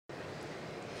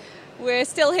We're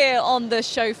still here on the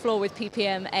show floor with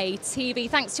PPMA TV.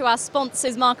 Thanks to our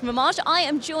sponsors, Mark and Ramage. I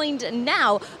am joined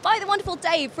now by the wonderful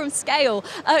Dave from Scayl,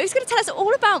 who's going to tell us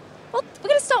all about, well, we're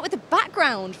going to start with the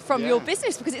background from your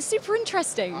business because it's super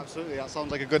interesting. Absolutely, that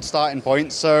sounds like a good starting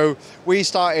point. So we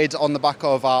started on the back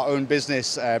of our own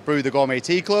business, Brew the Gourmet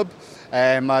Tea Club.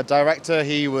 My director,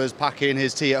 he was packing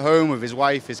his tea at home with his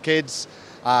wife, his kids.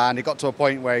 And it got to a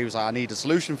point where he was like, I need a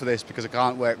solution for this because I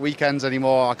can't work weekends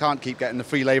anymore. I can't keep getting the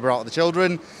free labour out of the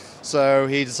children. So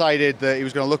he decided that he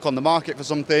was going to look on the market for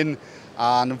something.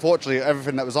 And unfortunately,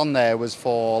 everything that was on there was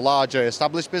for larger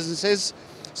established businesses.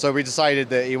 So we decided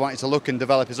that he wanted to look and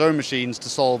develop his own machines to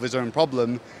solve his own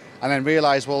problem. And then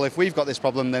realised, well, if we've got this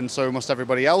problem, then so must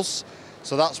everybody else.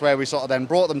 So that's where we sort of then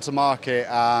brought them to market.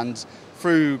 And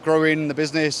through growing the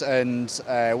business and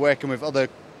working with other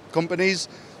companies,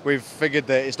 we've figured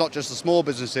that it's not just the small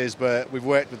businesses, but we've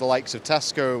worked with the likes of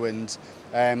Tesco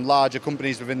and larger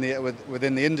companies within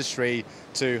the industry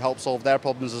to help solve their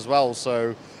problems as well.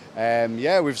 So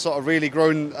we've sort of really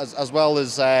grown as well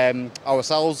as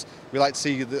ourselves. We like to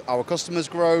see our customers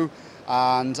grow,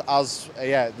 and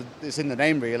it's in the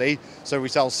name really. So we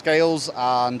sell scales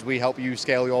and we help you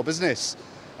scale your business.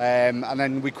 And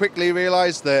then we quickly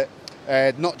realised that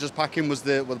not just packing was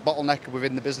the bottleneck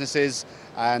within the businesses,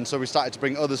 and so we started to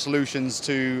bring other solutions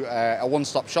to a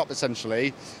one-stop shop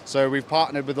essentially. So we've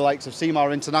partnered with the likes of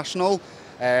CMAR International,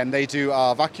 and they do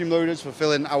our vacuum loaders for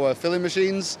filling our filling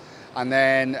machines, and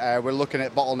then we're looking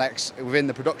at bottlenecks within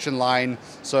the production line.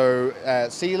 So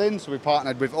sealing, so we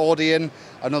partnered with Audion,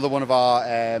 another one of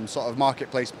our sort of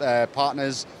marketplace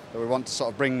partners that we want to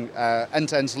sort of bring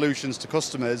end-to-end solutions to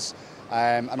customers.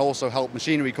 And also help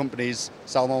machinery companies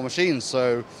sell more machines.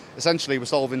 So essentially we're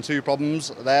solving two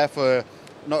problems there for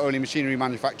not only machinery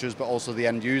manufacturers but also the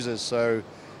end users. So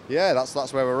yeah,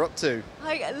 that's where we're up to.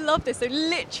 I love this. So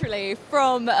literally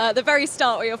from the very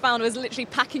start where your founder was literally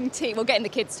packing tea, well, getting the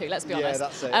kids to, let's be honest. Yeah,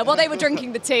 that's it. While they were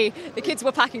drinking the tea, the kids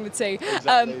were packing the tea.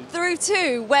 Exactly. Through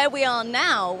to where we are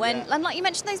now, and like you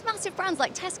mentioned, those massive brands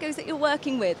like Tesco's that you're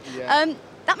working with. Yeah.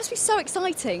 That must be so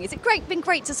exciting. Is it been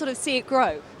great to sort of see it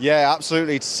grow? Yeah,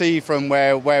 absolutely. To see from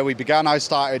where we began, I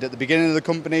started at the beginning of the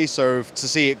company, so to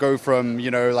see it go from,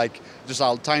 like just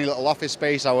our tiny little office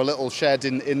space, our little shed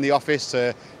in the office,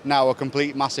 to now a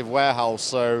complete massive warehouse.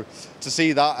 So to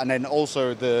see that, and then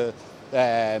also the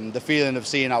feeling of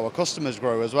seeing our customers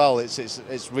grow as well,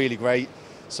 it's really great.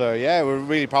 So yeah, we're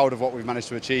really proud of what we've managed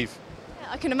to achieve.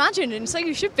 I can imagine, and so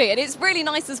you should be. And it's really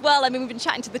nice as well. I memean, we've been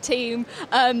chatting to the team.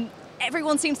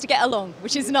 Everyone seems to get along,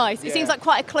 which is nice. It seems like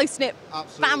quite a close-knit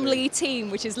family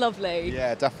team, which is lovely.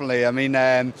 Yeah, definitely. I mean,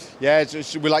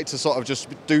 we like to sort of just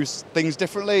do things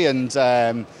differently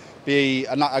and be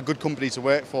a good company to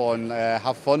work for and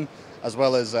have fun, as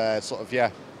well as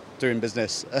doing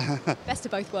business. Best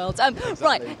of both worlds. Exactly.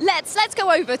 Right, let's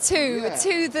go over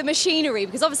to the machinery,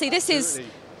 because obviously this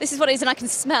is what it is, and I can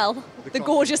smell the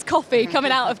gorgeous coffee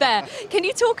coming out of there. Can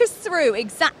you talk us through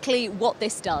exactly what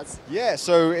this does? Yeah,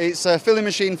 so it's a filling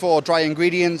machine for dry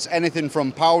ingredients, anything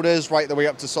from powders right the way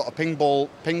up to sort of ping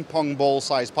pong ball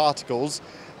sized particles.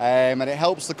 And it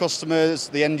helps the customers,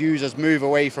 the end users, move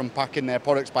away from packing their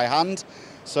products by hand.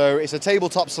 So it's a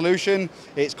tabletop solution,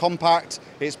 it's compact,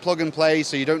 it's plug and play,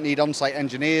 so you don't need on-site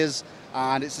engineers.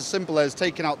 And it's as simple as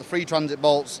taking out the free transit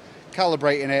bolts,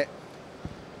 calibrating it,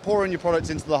 pouring your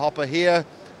products into the hopper here,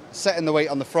 setting the weight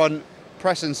on the front,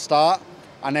 press and start,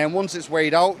 and then once it's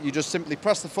weighed out, you just simply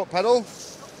press the foot pedal.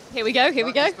 Here we go.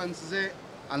 Dispenses it,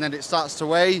 and then it starts to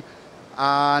weigh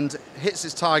and hits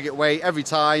its target weight every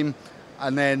time,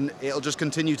 and then it'll just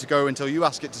continue to go until you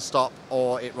ask it to stop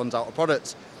or it runs out of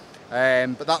product.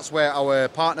 But that's where our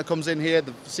partner comes in here,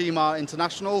 the CMAR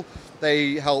International.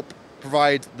 They help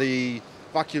provide the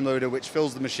vacuum loader which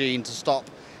fills the machine to stop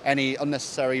any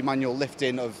unnecessary manual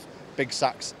lifting of big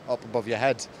sacks up above your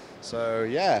head. So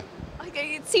yeah.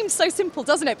 It seems so simple,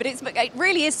 doesn't it? But it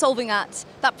really is solving that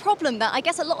problem that I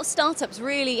guess a lot of startups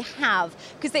really have,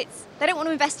 because they don't want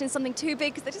to invest in something too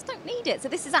big because they just don't need it. So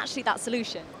this is actually that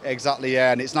solution. Exactly,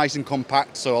 yeah, and it's nice and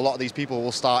compact. So a lot of these people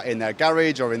will start in their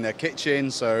garage or in their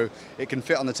kitchen, so it can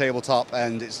fit on the tabletop,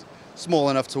 and it's small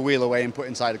enough to wheel away and put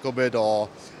inside a cupboard, or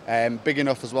big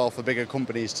enough as well for bigger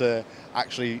companies to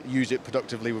actually use it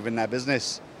productively within their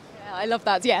business. Yeah, I love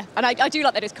that, yeah. And I do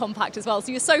like that it's compact as well.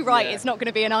 So you're so right, It's not going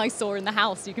to be an eyesore in the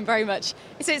house. You can very much,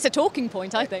 it's a talking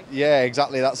point, I think. Yeah,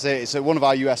 exactly, that's it. It's one of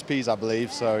our USPs, I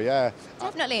believe, so yeah.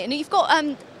 Definitely, and you've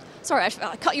got, sorry,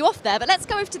 I cut you off there, but let's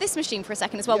go over to this machine for a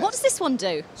second as well. Yes. What does this one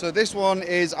do? So this one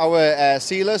is our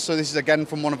sealer. So this is again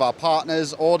from one of our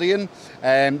partners, Audion.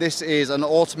 This is an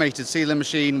automated sealing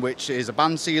machine, which is a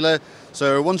band sealer.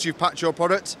 So once you've packed your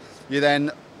product, you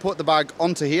then put the bag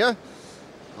onto here.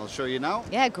 I'll show you now.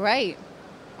 Yeah, great.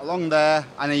 Along there,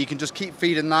 and then you can just keep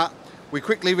feeding that. We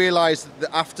quickly realised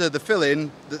that after the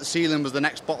filling, that the sealing was the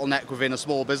next bottleneck within a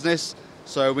small business.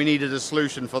 So we needed a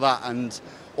solution for that, and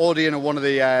Audion are one of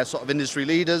the sort of industry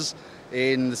leaders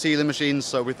in the sealing machines,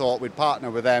 so we thought we'd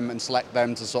partner with them and select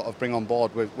them to sort of bring on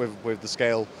board with the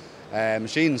Scayl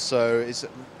machines. So it's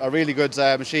a really good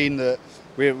machine that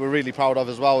we're really proud of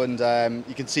as well, and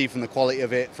you can see from the quality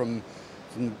of it from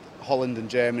Holland and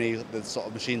Germany, the sort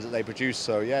of machines that they produce.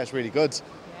 So yeah, it's really good.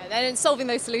 Yeah, and solving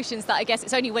those solutions that I guess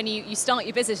it's only when you start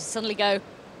your business you suddenly go,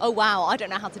 oh wow, I don't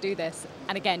know how to do this.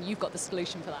 And again, you've got the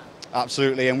solution for that.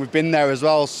 Absolutely, and we've been there as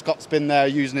well. Scott's been there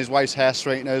using his wife's hair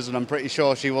straighteners, and I'm pretty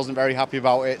sure she wasn't very happy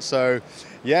about it. So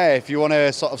yeah, if you want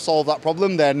to sort of solve that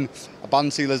problem, then a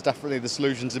band sealer is definitely the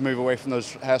solution to move away from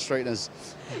those hair straighteners.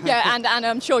 Yeah, and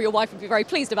I'm sure your wife would be very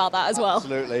pleased about that as well.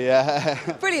 Absolutely,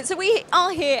 yeah. Brilliant. So we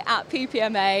are here at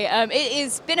PPMA. It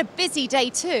has been a busy day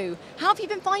too. How have you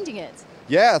been finding it?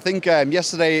 Yeah, I think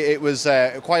yesterday it was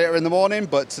quieter in the morning,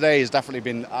 but today has definitely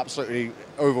been absolutely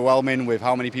overwhelming with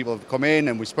how many people have come in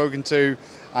and we've spoken to.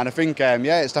 And I think,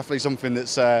 yeah, it's definitely something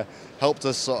that's helped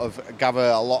us sort of gather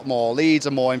a lot more leads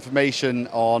and more information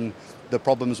on the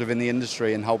problems within the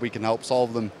industry and how we can help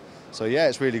solve them. So yeah,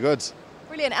 it's really good.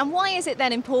 Brilliant. And why is it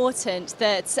then important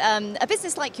that a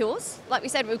business like yours, like we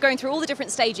said, we're going through all the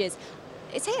different stages,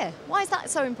 it's here? Why is that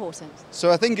so important?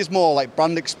 So I think it's more like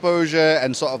brand exposure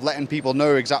and sort of letting people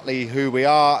know exactly who we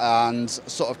are and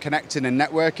sort of connecting and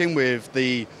networking with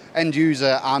the end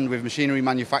user and with machinery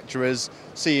manufacturers,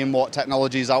 seeing what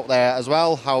technology is out there as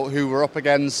well, who we're up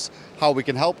against, how we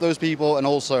can help those people, and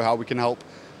also how we can help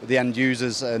the end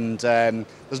users. And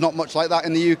there's not much like that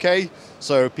in the UK,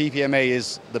 so PPMA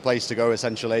is the place to go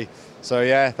essentially. So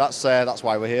yeah, that's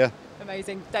why we're here.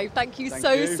 Amazing. Dave, thank you Thank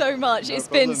so you. much. No It's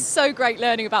problem. been so great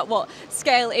learning about what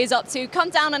Scayl is up to. Come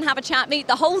down and have a chat, meet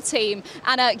the whole team.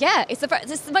 And yeah, it's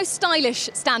the most stylish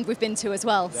stand we've been to as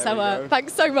well. There So we go.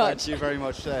 thanks so much. Thank you very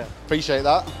much. Appreciate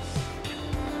that.